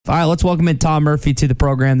All right, let's welcome in Tom Murphy to the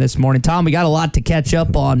program this morning. Tom, we got a lot to catch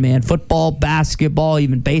up on, man. Football, basketball,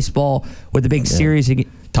 even baseball with the big series.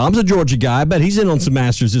 Tom's a Georgia guy. I bet he's in on some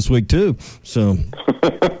Masters this week, too. So,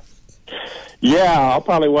 yeah, I'll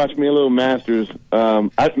probably watch me a little Masters.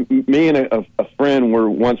 Me and a friend were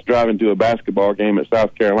once driving to a basketball game at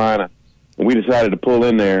South Carolina, and we decided to pull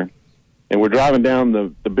in there. And we're driving down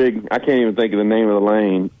the big, I can't even think of the name of the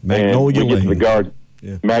lane. Magnolia and we get Lane. to the guard.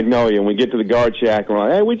 Yeah. Magnolia, and we get to the guard shack, and we're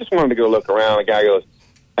like, hey, we just wanted to go look around. The guy goes,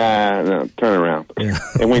 no, turn around. Yeah.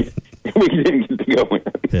 And we didn't get to go in.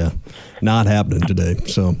 Yeah, not happening today.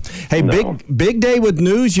 So, hey, No. big day with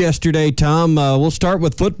news yesterday, Tom. We'll start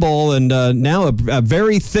with football, and now a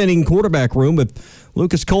very thinning quarterback room with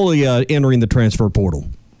Lucas Coley entering the transfer portal.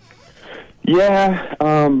 Yeah,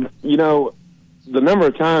 the number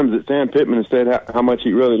of times that Sam Pittman has said how much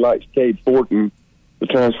he really likes Cade Fortin, the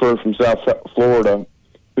transfer from South Florida,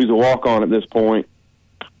 who's a walk-on at this point,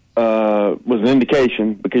 was an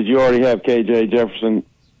indication, because you already have K.J. Jefferson,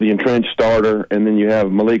 the entrenched starter, and then you have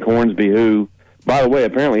Malik Hornsby, who, by the way,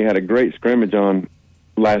 apparently had a great scrimmage on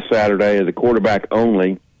last Saturday as a quarterback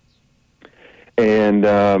only, and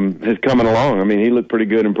is coming along. I mean, he looked pretty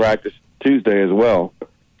good in practice Tuesday as well.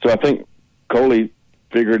 So I think Coley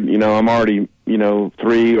figured, I'm already,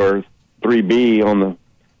 3 or 3B on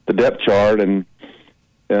the depth chart, and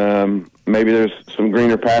maybe there's some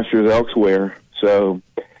greener pastures elsewhere. So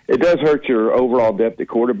it does hurt your overall depth at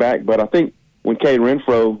quarterback, but I think when Cade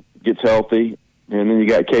Renfro gets healthy, and then you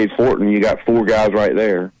got Cade Fortin, you got 4 guys right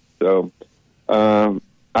there. So I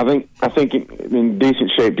think in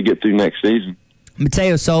decent shape to get through next season.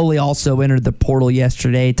 Mateo Soli also entered the portal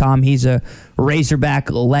yesterday. Tom, he's a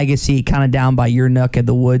Razorback legacy, kind of down by your neck of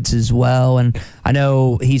the woods as well. And I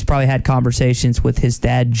know he's probably had conversations with his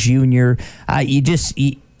dad, Junior.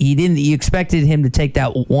 You expected him to take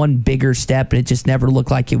that one bigger step, and it just never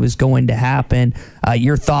looked like it was going to happen.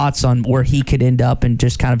 Your thoughts on where he could end up and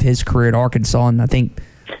just kind of his career at Arkansas? And I think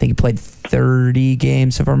he played 30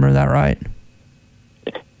 games, if I remember that right.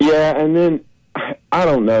 Yeah, and then I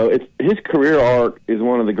don't know. His career arc is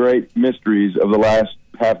one of the great mysteries of the last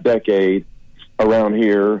half decade around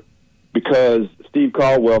here, because Steve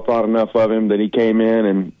Caldwell thought enough of him that he came in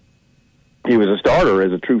and he was a starter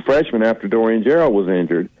as a true freshman after Dorian Gerald was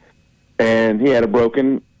injured, and he had a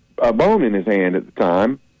broken bone in his hand at the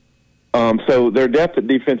time. So their depth at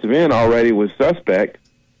defensive end already was suspect.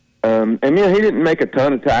 And he didn't make a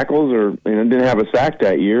ton of tackles or didn't have a sack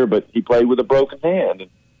that year, but he played with a broken hand.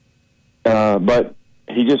 But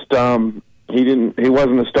he just he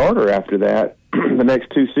wasn't a starter after that the next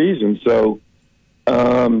 2 seasons. So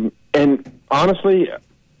and honestly,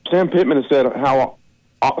 Sam Pittman has said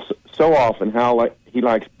so often how he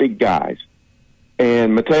likes big guys,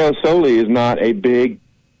 and Mateo Soli is not a big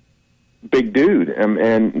dude,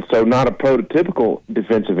 and so not a prototypical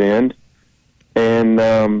defensive end,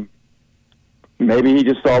 and maybe he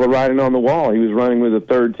just saw the writing on the wall. He was running with a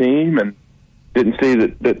third team and didn't see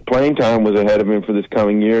that playing time was ahead of him for this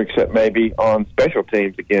coming year, except maybe on special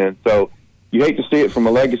teams again. So you hate to see it from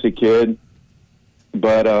a legacy kid,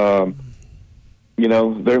 but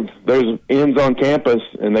there's ends on campus,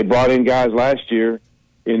 and they brought in guys last year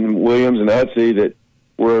in Williams and Utsey that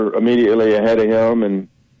were immediately ahead of him, and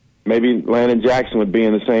maybe Landon Jackson would be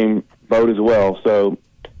in the same boat as well. So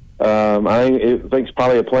I think it's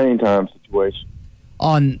probably a playing time situation.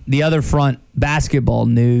 On the other front, basketball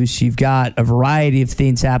news, you've got a variety of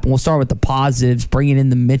things happen. We'll start with the positives, bringing in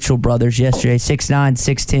the Mitchell brothers yesterday, 6'9",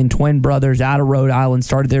 6'10", twin brothers out of Rhode Island,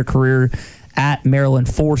 started their career at Maryland,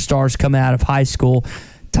 4 stars coming out of high school.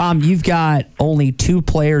 Tom, you've got only 2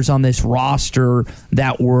 players on this roster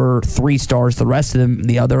that were 3 stars. The rest of them,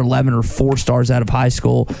 the other 11, are 4 stars out of high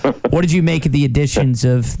school. What did you make of the additions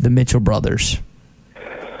of the Mitchell brothers?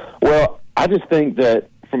 Well, I just think that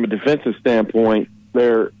from a defensive standpoint,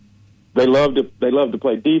 they love to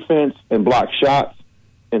play defense and block shots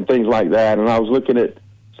and things like that. And I was looking at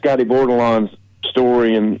Scotty Bordelon's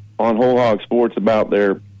story on Whole Hog Sports about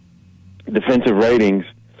their defensive ratings,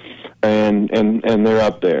 and they're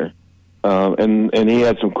up there. And he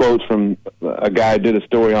had some quotes from a guy who did a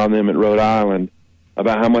story on them at Rhode Island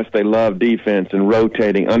about how much they love defense and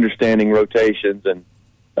rotating, understanding rotations, and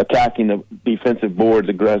attacking the defensive boards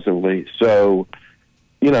aggressively. So,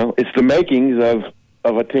 it's the makings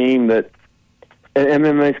of a team that, and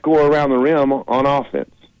then they score around the rim on offense.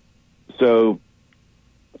 So,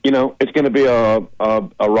 it's going to be a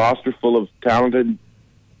roster full of talented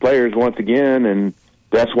players once again, and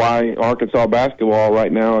that's why Arkansas basketball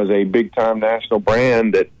right now is a big-time national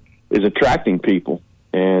brand that is attracting people.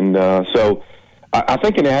 And so I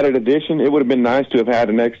think an added addition, it would have been nice to have had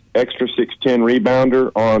an extra 6'10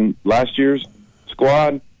 rebounder on last year's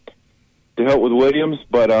squad to help with Williams,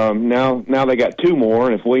 but now they got 2 more,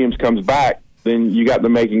 and if Williams comes back, then you got the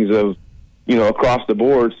makings of, across the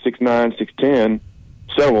board, 6'9", 6'10",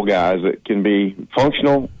 several guys that can be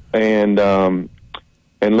functional and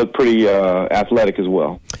look pretty athletic as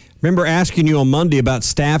well. Remember asking you on Monday about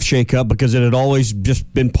staff shakeup because it had always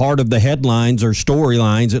just been part of the headlines or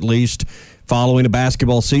storylines, at least, following a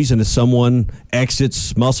basketball season as someone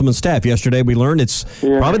exits Musselman staff. Yesterday we learned it's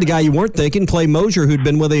probably the guy you weren't thinking, Clay Mosier, who'd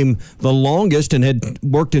been with him the longest and had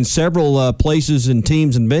worked in several places and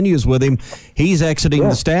teams and venues with him. He's exiting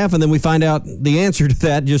the staff, and then we find out the answer to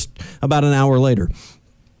that just about an hour later.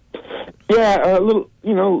 Yeah, a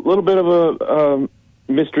little bit of a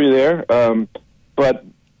mystery there. But,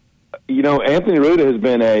 Anthony Ruda has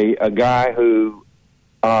been a guy who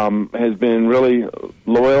has been really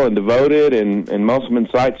loyal and devoted, and Musselman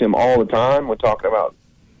cites him all the time. We're talking about,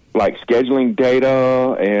 like, scheduling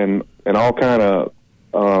data and all kind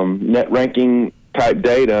of net ranking type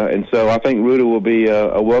data. And so I think Ruda will be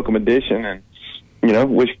a welcome addition, and,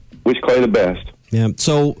 wish Clay the best. Yeah,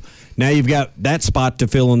 so now you've got that spot to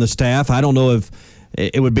fill in the staff. I don't know if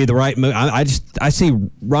it would be the right move. I see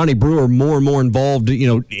Ronnie Brewer more and more involved,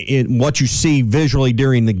 in what you see visually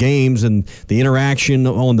during the games and the interaction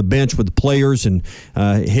on the bench with the players and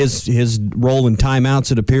his role in timeouts,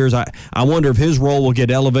 it appears. I wonder if his role will get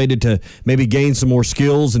elevated to maybe gain some more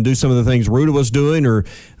skills and do some of the things Ruda was doing, or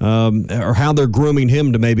how they're grooming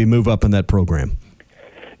him to maybe move up in that program.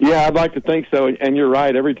 Yeah, I'd like to think so. And you're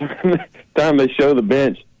right. Every time they show the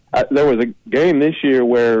bench, there was a game this year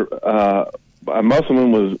where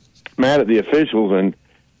Musselman was mad at the officials, and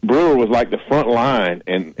Brewer was like the front line,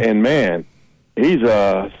 and man, he's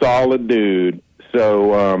a solid dude.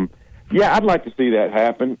 So, I'd like to see that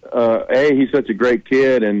happen. He's such a great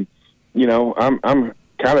kid, and, I'm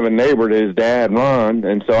kind of a neighbor to his dad, Ron,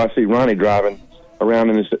 and so I see Ronnie driving around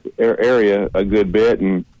in this area a good bit,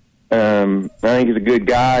 and I think he's a good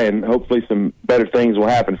guy, and hopefully some better things will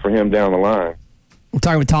happen for him down the line. We're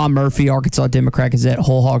talking with Tom Murphy, Arkansas Democrat-Gazette,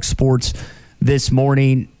 Whole Hog Sports this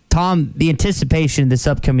morning. Tom, the anticipation of this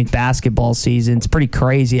upcoming basketball season, it's pretty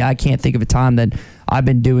crazy. I can't think of a time that I've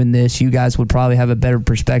been doing this. You guys would probably have a better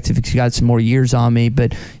perspective because you got some more years on me.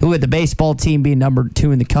 But with the baseball team being number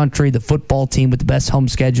 2 in the country, the football team with the best home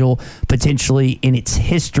schedule potentially in its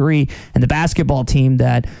history, and the basketball team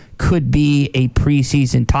that could be a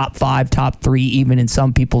preseason top 5, top 3, even in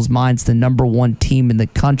some people's minds, the number 1 team in the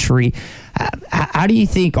country. How do you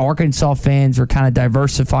think Arkansas fans are kind of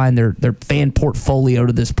diversifying their fan portfolio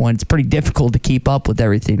to this point? It's pretty difficult to keep up with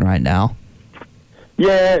everything right now.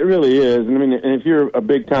 Yeah, it really is. And I mean, if you're a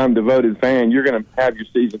big-time devoted fan, you're going to have your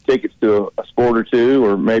season tickets to a sport or 2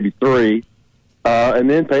 or maybe 3, and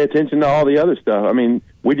then pay attention to all the other stuff. I mean,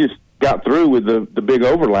 we just got through with the big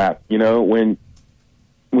overlap,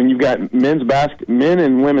 when you've got men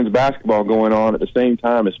and women's basketball going on at the same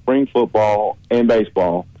time as spring football and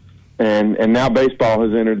baseball. And now baseball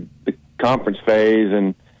has entered the conference phase,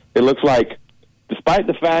 and it looks like, despite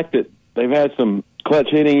the fact that they've had some clutch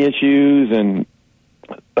hitting issues and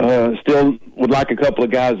still would like a couple of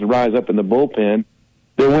guys to rise up in the bullpen,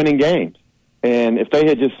 they're winning games. And if they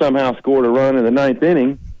had just somehow scored a run in the 9th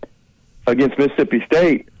inning against Mississippi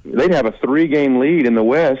State, they'd have a 3-game lead in the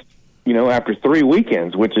West, after 3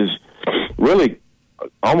 weekends, which is really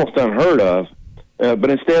almost unheard of. But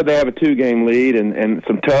instead, they have a 2-game lead and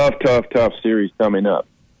some tough series coming up.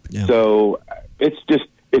 Yeah. So it's just,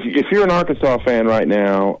 if you're an Arkansas fan right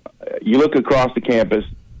now, you look across the campus,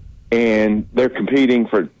 and they're competing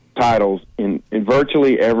for titles in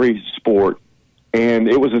virtually every sport. And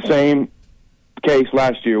it was the same case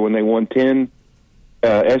last year when they won 10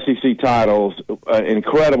 SEC titles, an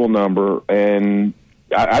incredible number. And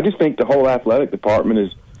I just think the whole athletic department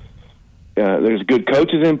is, there's good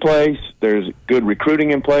coaches in place. There's good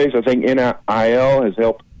recruiting in place. I think NIL has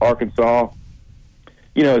helped Arkansas,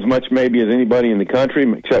 as much maybe as anybody in the country,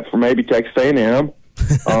 except for maybe Texas A&M.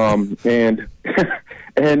 And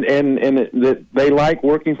they like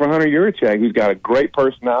working for Hunter Yurichak, who's got a great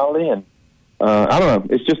personality. And I don't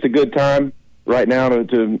know, it's just a good time right now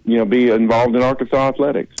to be involved in Arkansas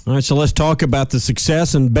athletics. All right, so let's talk about the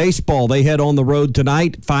success in baseball. They head on the road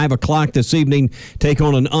tonight, 5 o'clock this evening, take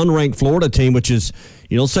on an unranked Florida team, which is,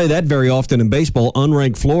 you don't say that very often in baseball,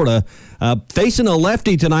 unranked Florida. Facing a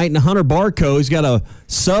lefty tonight in Hunter Barco. He's got a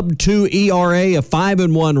sub-2 ERA, a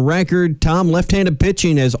 5-1 record. Tom, left-handed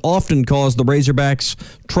pitching has often caused the Razorbacks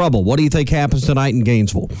trouble. What do you think happens tonight in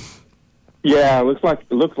Gainesville? Yeah, it looks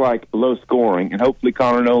like low scoring, and hopefully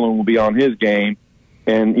Connor Nolan will be on his game.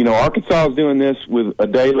 And, Arkansas is doing this with a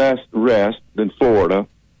day less rest than Florida.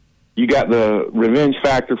 You got the revenge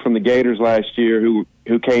factor from the Gators last year who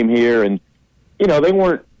came here, and, they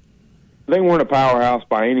weren't a powerhouse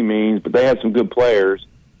by any means, but they had some good players.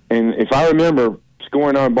 And if I remember,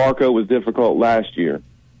 scoring on Barco was difficult last year.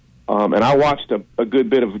 And I watched a good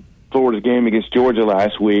bit of Florida's game against Georgia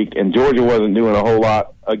last week, and Georgia wasn't doing a whole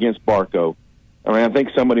lot against Barco. I think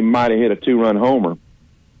somebody might have hit a 2-run homer.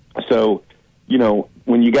 So,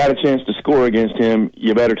 when you got a chance to score against him,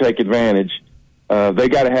 you better take advantage. They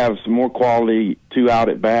got to have some more quality 2-out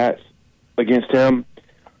at bats against him,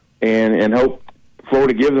 and hope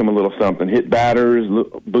Florida gives them a little something. Hit batters,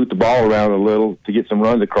 boot the ball around a little to get some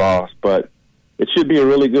runs across. But it should be a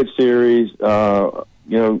really good series.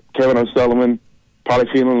 Kevin O'Sullivan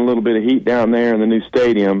probably feeling a little bit of heat down there in the new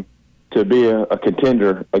stadium to be a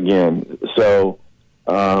contender again. So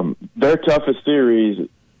their toughest series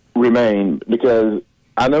remain, because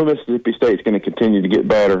I know Mississippi State's going to continue to get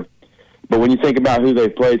better. But when you think about who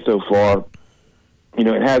they've played so far,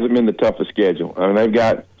 it hasn't been the toughest schedule.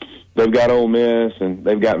 They've got Ole Miss, and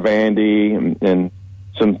they've got Vandy, and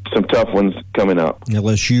some tough ones coming up.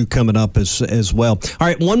 LSU coming up as well. All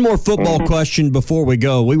right, one more football question before we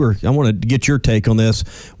go. I wanted to get your take on this.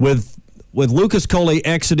 With Lucas Coley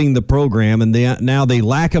exiting the program and now the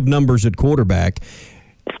lack of numbers at quarterback,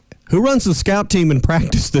 who runs the scout team in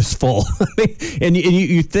practice this fall? And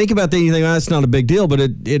you think about that, you think, that's not a big deal, but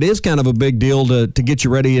it is kind of a big deal to get you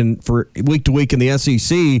ready and for week to week in the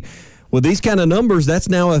SEC. With these kind of numbers, that's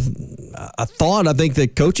now a thought I think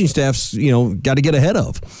that coaching staff's got to get ahead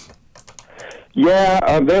of.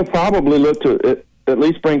 Yeah, they'll probably look to at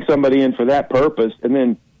least bring somebody in for that purpose. And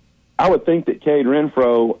then I would think that Cade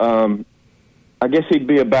Renfro, I guess he'd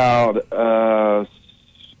be about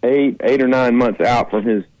 8 or 9 months out from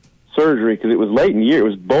his surgery, because it was late in the year. It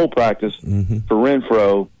was bowl practice for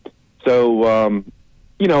Renfro. So,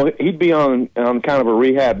 he'd be on kind of a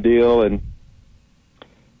rehab deal, and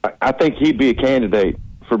I think he'd be a candidate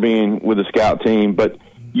for being with the scout team. But,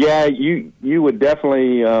 yeah, you would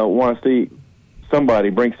definitely want to see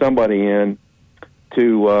bring somebody in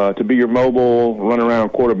to be your mobile, run-around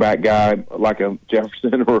quarterback guy like a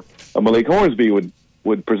Jefferson or a Malik Hornsby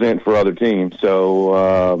would present for other teams.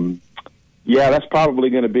 So, that's probably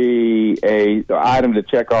going to be an item to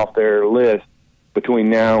check off their list between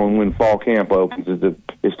now and when fall camp opens, is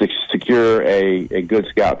to secure a good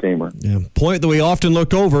scout teamer. Yeah, point that we often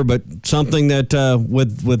look over, but something that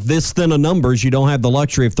with this thin of numbers, you don't have the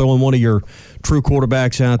luxury of throwing one of your true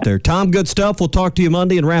quarterbacks out there. Tom, good stuff. We'll talk to you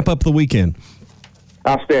Monday and wrap up the weekend.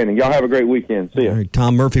 Outstanding. Y'all have a great weekend. See ya. All right,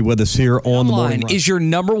 Tom Murphy with us here on the Morning Rush. Is your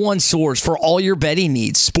number one source for all your betting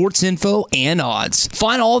needs, sports info, and odds.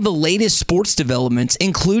 Find all the latest sports developments,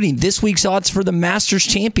 including this week's odds for the Masters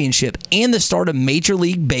Championship and the start of Major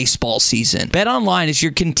League Baseball season. BetOnline is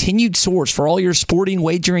your continued source for all your sporting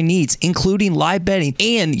wagering needs, including live betting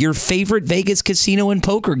and your favorite Vegas casino and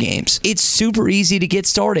poker games. It's super easy to get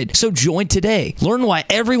started, so join today. Learn why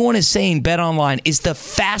everyone is saying BetOnline is the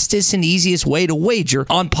fastest and easiest way to wager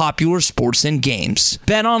on popular sports and games.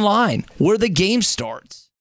 Bet online, where the game starts.